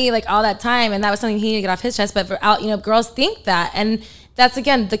 But for me, like all that time, and that was something he needed to get off his chest, but for out, girls think that. And that's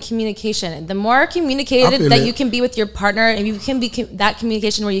again the communication. The more communicated that you can be with your partner, and you can be that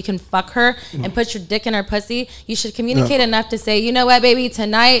communication where you can fuck her and put your dick in her pussy. You should communicate enough to say, you know what, baby,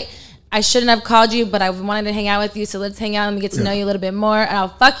 tonight I shouldn't have called you, but I wanted to hang out with you, so let's hang out and get to know you a little bit more. And I'll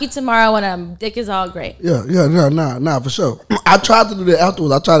fuck you tomorrow when dick is all great. Nah, for sure. I tried to do that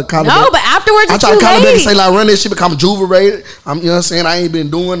afterwards. I tried to call her back. But afterwards it's too late. I tried to call her back and say, like, run this shit, become juvenile. You know what I'm saying? I ain't been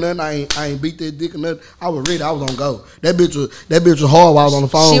doing nothing. I ain't beat that dick or nothing. I was ready. I was on go. That bitch was hard while I was on the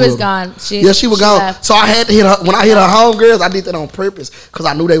phone. She was gone. She was gone. Left. So I had to hit her. When I hit her homegirls, I did that on purpose because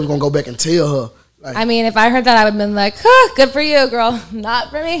I knew they was going to go back and tell her. Like, I mean, if I heard that, I would have been like, good for you, girl. Not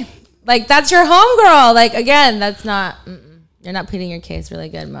for me. Like, that's your homegirl. Like, again, that's not, you're not pleading your case really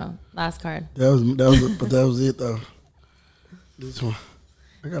good, Mo. Last card. That was it, though. This one.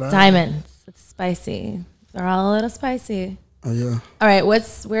 Diamonds. It's spicy. They're all a little spicy. Oh, yeah. All right,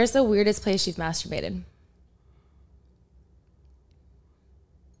 where's the weirdest place you've masturbated?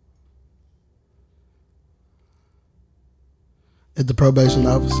 At the probation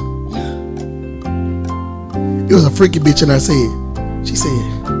office. It was a freaky bitch in there she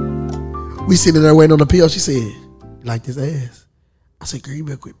said, we sitting there waiting on the pill. She said, you like this ass? I said, girl, you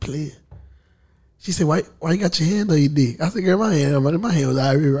better quit playing. She said, why you got your hand on your dick? I said, girl, my hand was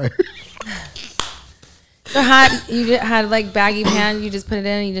out here right here. So you had like baggy pants, you just put it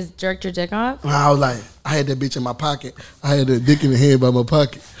in and you just jerked your dick off? I was like, I had that bitch in my pocket. I had the dick in the hand by my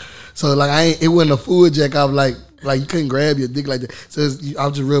pocket. So like it wasn't a full jack off like you couldn't grab your dick like that. So I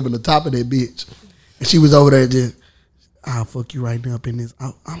was just rubbing the top of that bitch. And she was over there just, I'll fuck you right now up in this.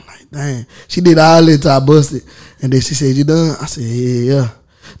 I'm like, dang. She did all that till I busted. And then she said, you done? I said, yeah.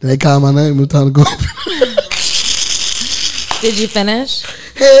 Then they called my name. It was time to go. Did you finish?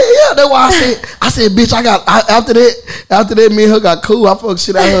 Hell yeah. That's why I said, bitch, after that, me and her got cool. I fucked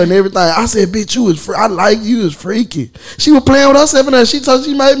shit out of her and everything. I said, bitch, I like you. Was freaky. She was playing with herself in there. She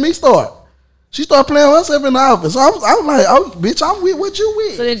made me start. She started playing with herself in the office. So I'm like, oh, bitch, I'm with what you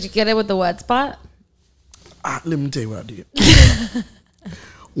with. So did you get it with the wet spot? Let me tell you what I did.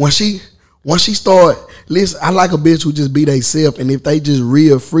 Once she started, listen, I like a bitch who just be they self, and if they just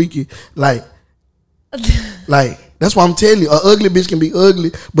real freaky, like that's what I'm telling you. An ugly bitch can be ugly,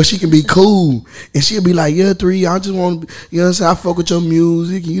 but she can be cool, and she'll be like, yeah, 3, I just want to, you know what I'm saying? I fuck with your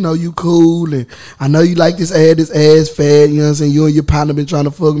music, and you know you cool, and I know you like this ass fat, you know what I'm saying? You and your partner been trying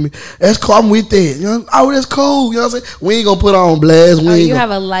to fuck with me. That's cool. I'm with that. You know, oh, that's cool. You know what I'm saying? We ain't gonna put her on blast. You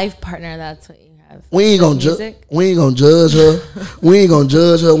have a life partner. That's what you. We ain't gonna judge her. We ain't gonna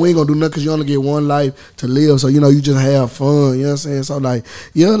do nothing because you only get one life to live. So, you know, you just have fun. You know what I'm saying? So, like,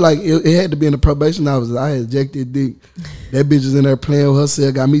 it had to be in the probation office. I had jacked that dick. That bitch was in there playing with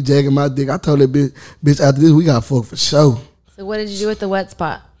herself, got me jacking my dick. I told that bitch, after this, we got fucked for sure. So, what did you do with the wet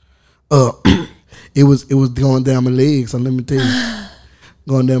spot? It was going down my legs. So, let me tell you.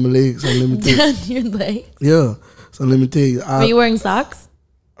 Going down my legs. So, let me tell you. Down your legs? Yeah. So, let me tell you. Were you wearing socks?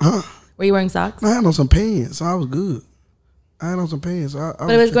 Huh? Were you wearing socks? I had on some pants, so I was good. But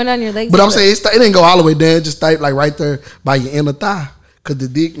it was going down your legs. But I'm saying it didn't go all the way down, just stayed like right there by your inner thigh. Cause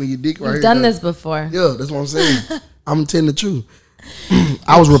when your dick right here. You've done this before. Yeah, that's what I'm saying. I'm telling the truth.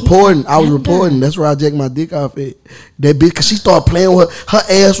 I was reporting. That's where I jacked my dick off at. That bitch, cause she started playing with her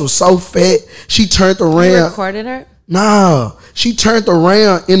ass was so fat. She turned around. You recorded her? Nah, she turned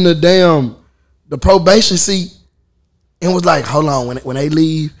around in the probation seat. And was like, hold on, when they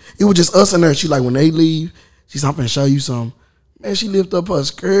leave, it was just us in there. She like, when they leave, she's I'm finna show you something. Man, she lift up her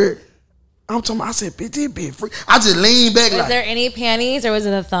skirt. I'm talking about, I said, bitch, it be free. I just leaned back. Was there any panties or was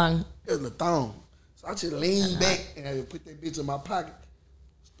it a thong? It was a thong. So I just leaned back and I put that bitch in my pocket.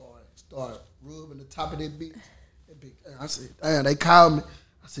 Start rubbing the top of that bitch. I said, damn, they called me.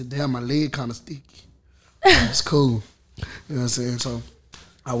 I said, damn, my leg kind of sticky. That's cool. You know what I'm saying? So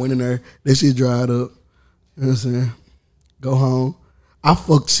I went in there. That shit dried up. You know what I'm saying? Go home. I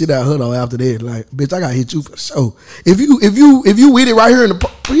fucked shit out of her though after that. Like, bitch, I gotta hit you for sure. If you with it right here in the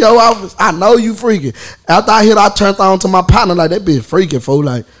PO office, I know you freaking. After I hit, I turned on to my partner like that bitch freaking for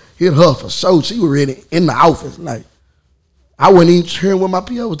like hit her for sure. She was ready in the office. Like, I wasn't even hearing what my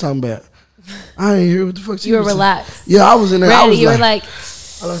PO was talking about. I didn't hear what the fuck she was. You were relaxed. Yeah, I was in there. Ready. You were like.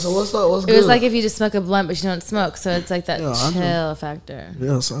 I was like, so what's up? What's good? It was like if you just smoke a blunt but you don't smoke, so it's like that chill factor.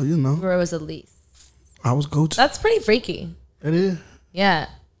 Yeah, so you know. Where it was a lease. I was go to. That's pretty freaky. It is. Yeah.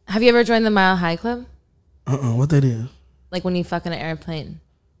 Have you ever joined the Mile High Club? What that is? Like when you fuck in an airplane.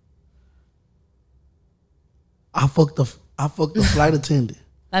 I fucked the flight attendant.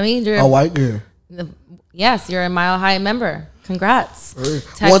 That means you're A white girl. Yes, you're a Mile High member. Congrats.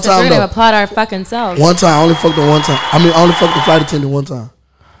 Text One us. time We're though. gonna applaud our fucking selves. One time, I only fucked her one time. I only fucked the flight attendant one time.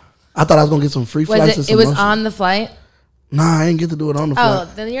 I thought I was gonna get some free flights. Was it was on the flight? Nah, I ain't get to do it on the Oh,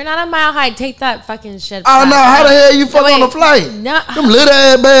 flight. then you're not a Mile High. Take that fucking shit Oh back. no! How the hell you fuck wait. on the flight? No. Them little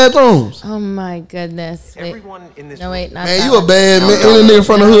ass bathrooms. Oh my goodness. Wait. Everyone in this No, wait, not Man, that you a one. bad man. Any nigga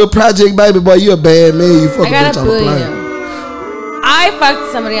from the hood project, baby boy, you a bad man. You fuck I a bitch gotta on the boo plane. you. I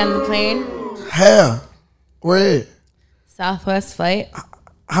fucked somebody on the plane. How? Where at? Southwest flight.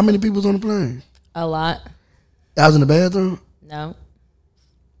 How many people's on the plane? A lot. I was in the bathroom. No.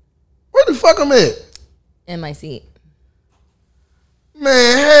 Where the fuck I'm at? In my seat.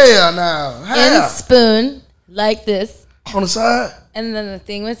 Man, hell no. In How? spoon. Like this. On the side? And then the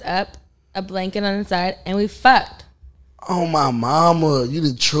thing was up. A blanket on the side. And we fucked. Oh my mama, you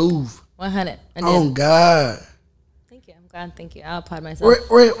the truth. 100. I did. Oh God. Thank you. I'm glad. Thank you. I'll applaud myself.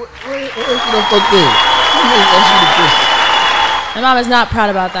 Where the fuck that? My mom is not proud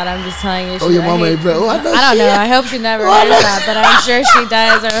about that. I'm just telling you. Oh, your mama ain't proud. Oh, I know I don't she know. is. I hope she never hears that, but I'm sure she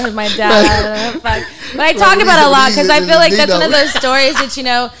does, or my dad. Fuck. But I talk about it a lot because I feel like that's one of those stories that, you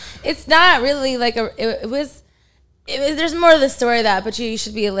know, it's not really like it was. There's more to the story of that, but you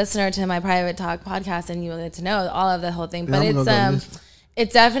should be a listener to my Private Talk podcast and you will get to know all of the whole thing. But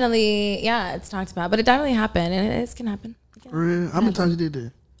it's definitely, yeah, it's talked about, but it definitely happened, and it can happen. For real? How many times you did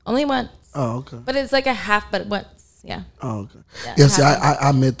that? Only once. Oh, okay. But it's like a half, but once. Yeah. Oh, okay. Yeah, Yeah, it see,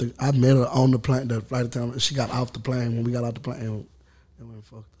 happened. I met her on the plane, the flight attendant. She got off the plane when we got off the plane and we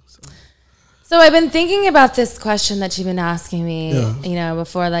fucked her. So I've been thinking about this question that you've been asking me, Yeah. you know,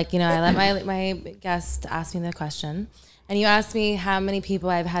 before, like, you know, I let my guest ask me the question, and you asked me how many people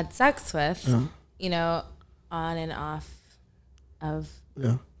I've had sex with, you know, on and off of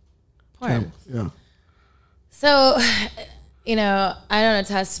porn. Yeah. So, you know, I don't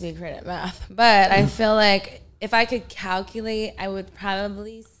attest to be great at math, but I feel like if I could calculate, I would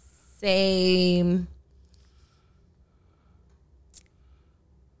probably say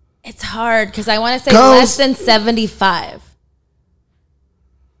it's hard because I want to say less than 75.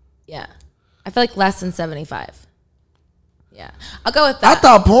 Yeah. I feel like less than 75. Yeah. I'll go with that.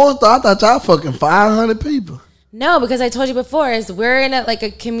 I thought y'all fucking 500 people. No, because I told you before, is we're in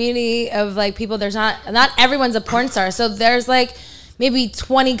a community of like people. There's not everyone's a porn star. So there's like maybe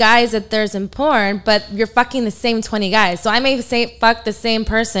 20 guys that there's in porn, but you're fucking the same 20 guys. So I may fuck the same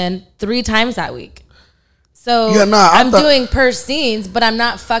person 3 times that week. So Yeah, nah, I'm doing per scenes, but I'm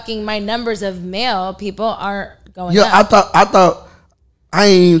not fucking. My numbers of male people aren't going up. I thought I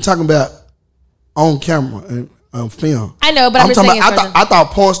ain't even talking about on camera and film. I know, but I'm just talking saying. about, I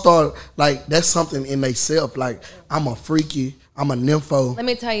thought porn star, like, that's something in themselves. Like, I'm a freaky, I'm a nympho. Let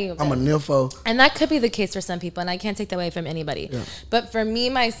me tell you. I'm a nympho. And that could be the case for some people, and I can't take that away from anybody. Yeah. But for me,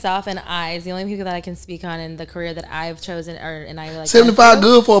 myself, and I, is the only people that I can speak on in the career that I've chosen, and I like 75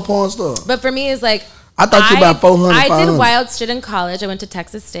 good for a porn star. But for me, it's like I thought you about 400. I 500. did wild shit in college. I went to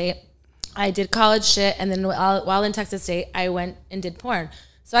Texas State. I did college shit, and then while in Texas State, I went and did porn.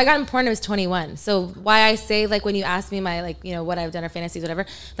 So I got in porn when I was 21. So why I say, like, when you ask me my, like, you know, what I've done or fantasies, whatever,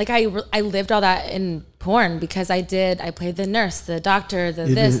 like I lived all that in porn because I played the nurse, the doctor,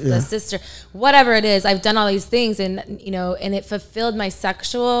 the sister, whatever it is. I've done all these things, and, you know, and it fulfilled my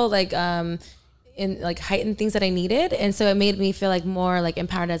sexual, like, in like heightened things that I needed. And so it made me feel like more like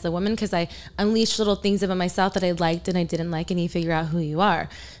empowered as a woman because I unleashed little things about myself that I liked and I didn't like, and you figure out who you are.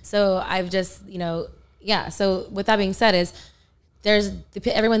 So I've just, you know, yeah. So with that being said is,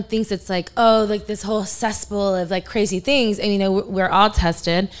 everyone thinks it's like, oh, like this whole cesspool of like crazy things. And, you know, we're all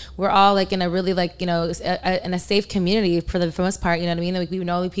tested. We're all like in a really like, you know, in a safe community for the most part, you know what I mean? Like we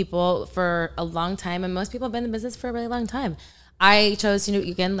know people for a long time, and most people have been in the business for a really long time. I chose to,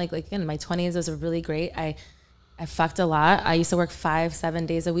 again, like in my 20s, was really great. I fucked a lot. I used to work 5-7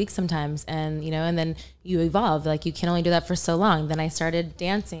 days a week sometimes. And, you know, and then you evolve, like you can only do that for so long. Then I started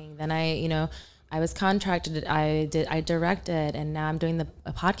dancing. Then I was contracted, I directed, and now I'm doing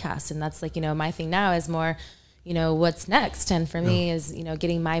a podcast. And that's like, you know, my thing now is more, you know, what's next. And for me is, you know,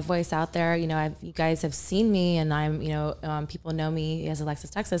 getting my voice out there. You know, you guys have seen me, and I'm, you know, people know me as Alexis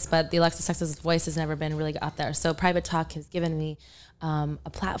Texas, but the Alexis Texas voice has never been really out there. So Private Talk has given me a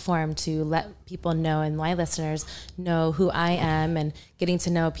platform to let people know, and my listeners know who I am, and getting to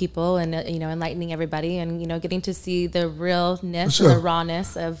know people, and, you know, enlightening everybody, and, you know, getting to see the realness and the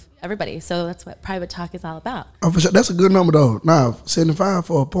rawness of everybody. So that's what Private Talk is all about. Oh, for sure. That's a good number though. Now, 75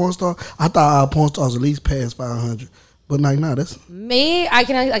 for a porn star. I thought our porn stars at least past 500, But like, nah, that's Me, I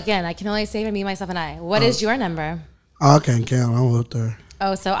can only say for me, myself, and I. What is your number? I can't count. I'm up there.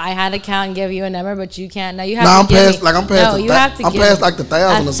 Oh, so I had to count and give you a number, but you can't. No, you have Nah, to give me. I'm past. No, you have to I'm give past me like the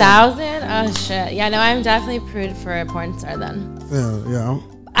 1,000 or something. 1,000? Oh shit. Yeah, no, I'm definitely prude for a porn star then. Yeah.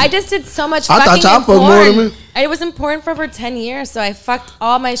 I just did so much I fucking thought y'all in fucked more than porn. me. I was in porn for over 10 years, so I fucked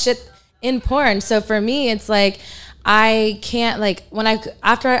all my shit in porn. So for me, it's like I can't like when I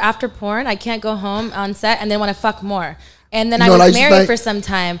after porn, I can't go home on set and then want to fuck more. And then I was married for some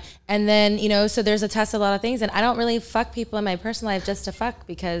time, and then so there's a test of a lot of things, and I don't really fuck people in my personal life just to fuck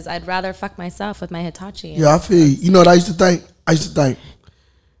because I'd rather fuck myself with my Hitachi. Yeah, I feel you. You know what I used to think?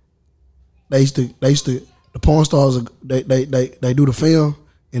 They used to the porn stars they do the film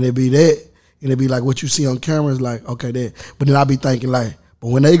and it be that and it be like what you see on camera is like okay that, but then I be thinking like. But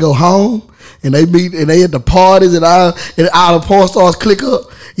when they go home and they meet and they at the parties and all the porn stars click up,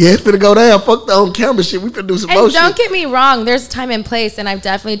 yeah, it's finna go down. Fuck the on camera shit. We finna do some more shit. And don't get me wrong, there's time and place, and I've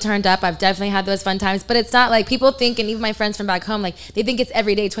definitely turned up. I've definitely had those fun times. But it's not like people think, and even my friends from back home, like they think it's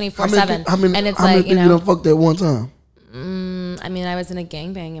every day, 24/7. And it's like you don't fuck that one time. I mean, I was in a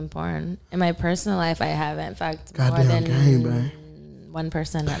gangbang in porn. In my personal life, I haven't fucked more Goddamn than gangbang. one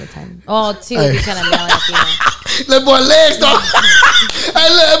person at a time. Oh, two. You kind of male and female. That boy legs though. Hey,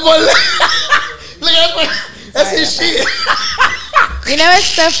 look, that boy legs. Look at that boy. That's his shit. You know what's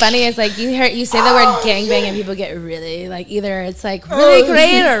so funny is like you say the word gangbang and people get really like either it's like really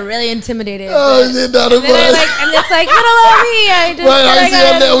great or really intimidated. Oh shit, not a and it's like you don't love me. I just I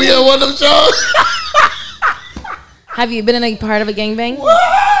see him there. We had one of them shows. Have you been in a part of a gangbang?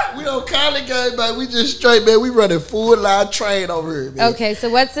 What? We don't call it gangbang. We just straight, man. We running full line train over here, man. Okay, so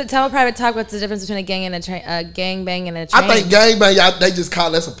tell Private Talk what's the difference between a gang and a gangbang and a train? I think gangbang, they just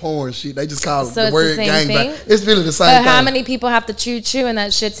call that's a porn shit. They just call so the word gangbang. It's really the same thing. But how many people have to chew in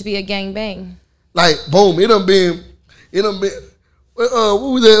that shit to be a gangbang? Like, boom, it done been, what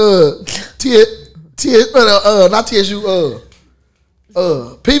was that, not TSU,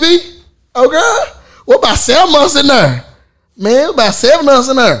 PB? Oh, girl? What about 7 months in there? Man, about 7 months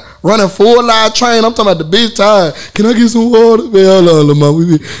in there. Running full line train. I'm talking about the big time. Can I get some water? Man, hold on, Lamar.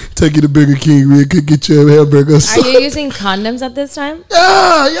 We take you to Burger King. We could get you a hamburger. Are you using condoms at this time?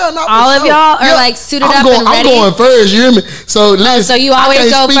 Yeah. Not all of y'all are like suited up and ready? I'm going first, you hear me? So, listen, so you always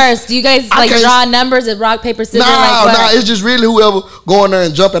go first. Do you guys like draw numbers at rock, paper, scissors? No, it's just really whoever go in there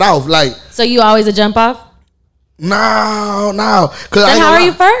and jump it off. Like, so you always a jump off? No. Then how are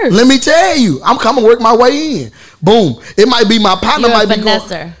you first? Let me tell you. I'm coming to work my way in. Boom. It might be my partner.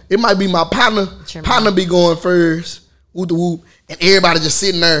 It might be my partner. Partner be going first. Whoop the whoop. And everybody just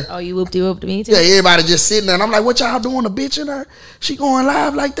sitting there. Oh, you whooped me too? Yeah, everybody just sitting there. And I'm like, what y'all doing? A bitch in there? She going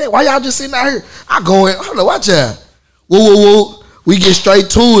live like that? Why y'all just sitting out here? I go in. Hold on, watch out. Whoa. We get straight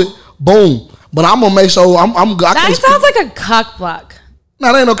to it. Boom. But I'm going to make sure that sounds like a cock block.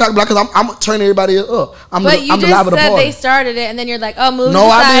 No, that ain't no cock block because I'm turning everybody up. But you just said they started it, and then you're like, "Oh, move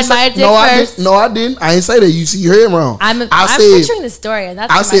aside, my dick first." I didn't. I ain't say that. You heard it wrong. I'm picturing the story, and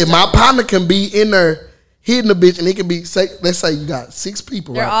that's. I said my partner can be in there hitting the bitch, and it can be. Let's say you got 6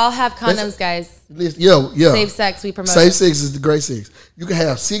 people. They all have condoms, guys. Yeah. Safe sex, we promote. Safe sex is the great sex. You can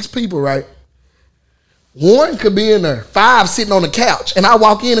have 6 people, right? 1 could be in there, 5 sitting on the couch, and I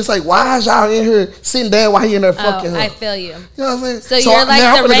walk in and say, "Why is y'all in here sitting down while he in there fucking her?" I feel you. You know what I'm saying? So you're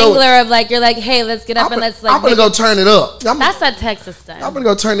like the wrangler of like, you're like, "Hey, let's get up and let's like." I'm gonna go turn it up. That's that Texas style. I'm gonna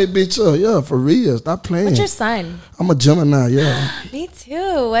go turn that bitch up. Yeah, for real. Stop playing. What's your sign? I'm a Gemini. Yeah. Me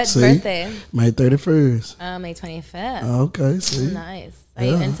too. What birthday? May 31st. May 25th. Okay. See. Nice. Are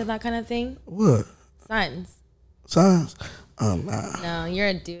you into that kind of thing? What? Signs. Nah. No, you're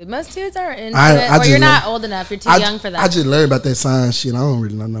a dude. Most dudes are into it, or you're not old enough. You're too young for that. I just learned about that science shit. I don't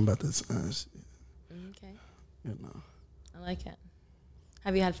really know nothing about that science shit. Okay. I like it.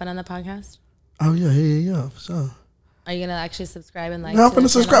 Have you had fun on the podcast? Oh, yeah, for sure. Are you going to actually subscribe and like? No, I'm finna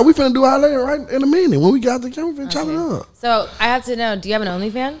subscribe. We finna do all that right in a minute. When we got the camera, we finna chop it up. So, I have to know, do you have an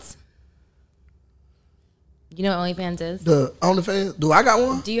OnlyFans? You know what OnlyFans is? The OnlyFans? Do I got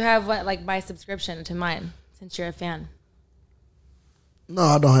one? Do you have my subscription to mine, since you're a fan? No,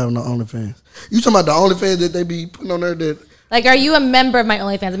 I don't have no OnlyFans. You talking about the OnlyFans that they be putting on there that... Like, are you a member of my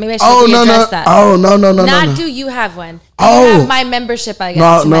OnlyFans? Maybe I should address that. Oh, no. Not do you have one. You have my membership, I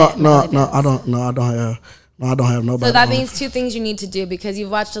guess. No, I don't have nobody. So that means 2 things you need to do, because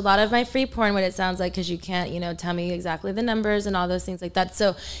you've watched a lot of my free porn, what it sounds like, because you can't, tell me exactly the numbers and all those things like that.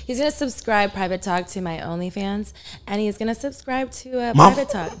 So he's going to subscribe Private Talk to my OnlyFans, and he's going to subscribe to Private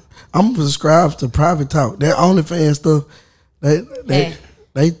Talk. I'm subscribed to Private Talk. That OnlyFans stuff, they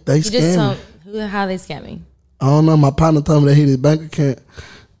scam me. How they scam me? I don't know. My partner told me that hit his bank account,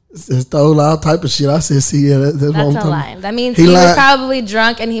 stole all type of shit. I said, see, yeah, that's what I'm That's a talking lie. about. That means He he was lied. probably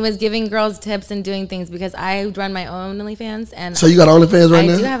drunk and he was giving girls tips and doing things because I run my own OnlyFans and So you got OnlyFans right I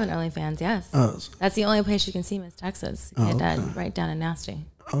now? do have an OnlyFans, yes. Oh, That's the only place you can see Miss Texas. Oh, Get that okay. right down and nasty.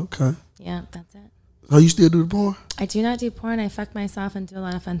 okay. Yeah, that's it. So you still do the porn? I do not do porn. I fuck myself and do a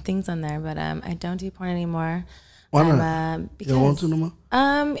lot of fun things on there, but I don't do porn anymore. Why not? You Because don't want to no more?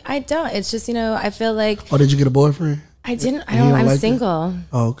 I don't. It's just, I feel like Or did you get a boyfriend? I didn't. You don't I'm like that? single.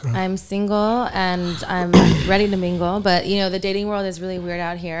 Oh, okay. I'm single and I'm ready to mingle. But, the dating world is really weird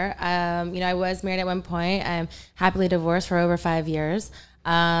out here. I was married at one point. I'm happily divorced for over 5 years.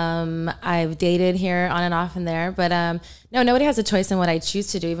 I've dated here on and off and there. But no, nobody has a choice in what I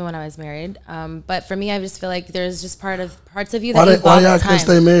choose to do, even when I was married. But for me, I just feel like there's just parts of you that Why evolve y'all with can't time.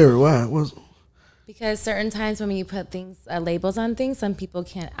 stay married? Why? Because certain times when you put things, labels on things, some people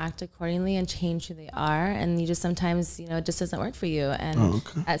can't act accordingly and change who they are, and you just sometimes, it just doesn't work for you. And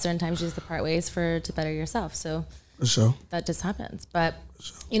at certain times, you just have to part ways to better yourself. So For sure. that just happens. But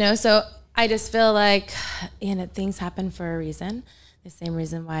so I just feel like, things happen for a reason. The same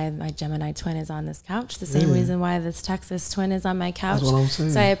reason why my Gemini twin is on this couch. The same reason why this Texas twin is on my couch. That's what I'm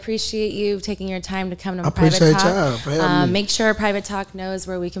saying. So I appreciate you taking your time to come to I Private appreciate Talk. y'all for having me. Make sure Private Talk knows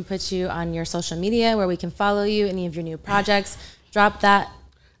where we can put you on your social media, where we can follow you, any of your new projects. Drop that.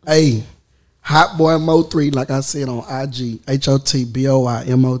 Hey, Hot Boy Mo3, like I said on IG,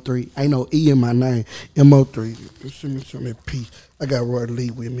 HOTBOYMO3. Ain't no E in my name. MO3. Show me P. I got Roy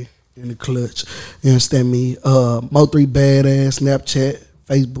Lee with me in the clutch. You understand me? Mo3 Badass, Snapchat,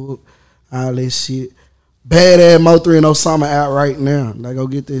 Facebook, all that shit. Badass Mo3 and Osama out right now. Like, go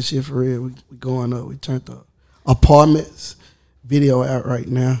get that shit for real. We going up. We turned up. Apartments, video out right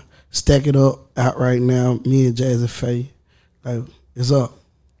now. Stack It Up out right now. Me and Jazzy Faye. Like, it's up.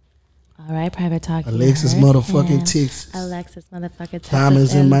 All right, Private Talk. you Alexis heard motherfucking him. Texas. Alexis motherfucking Texas.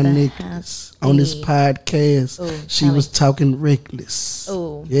 Diamonds in my the necklace. house. On this Hey. podcast, Ooh, she tell was me. talking reckless.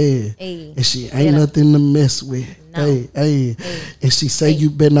 Ooh. Yeah. Hey. And she Get ain't up. nothing to mess with. No. Hey. And she say you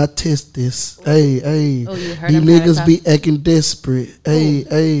better not test this. Hey. Oh, you heard These him, niggas Private be acting desperate.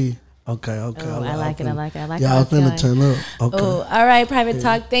 Hey. Okay. Oh, I like it. I like it. I like Y'all how it's finna going. turn up. Okay. Oh, all right, Private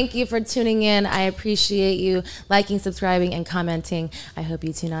Talk. Thank you for tuning in. I appreciate you liking, subscribing, and commenting. I hope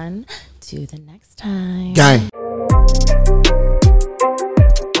you tune on to the next time. Gang.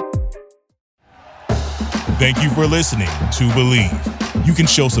 Thank you for listening to Believe. You can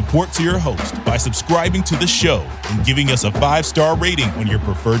show support to your host by subscribing to the show and giving us a 5-star rating on your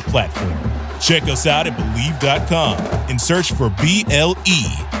preferred platform. Check us out at Believe.com and search for BLEAV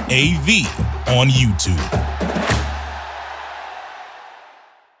on YouTube.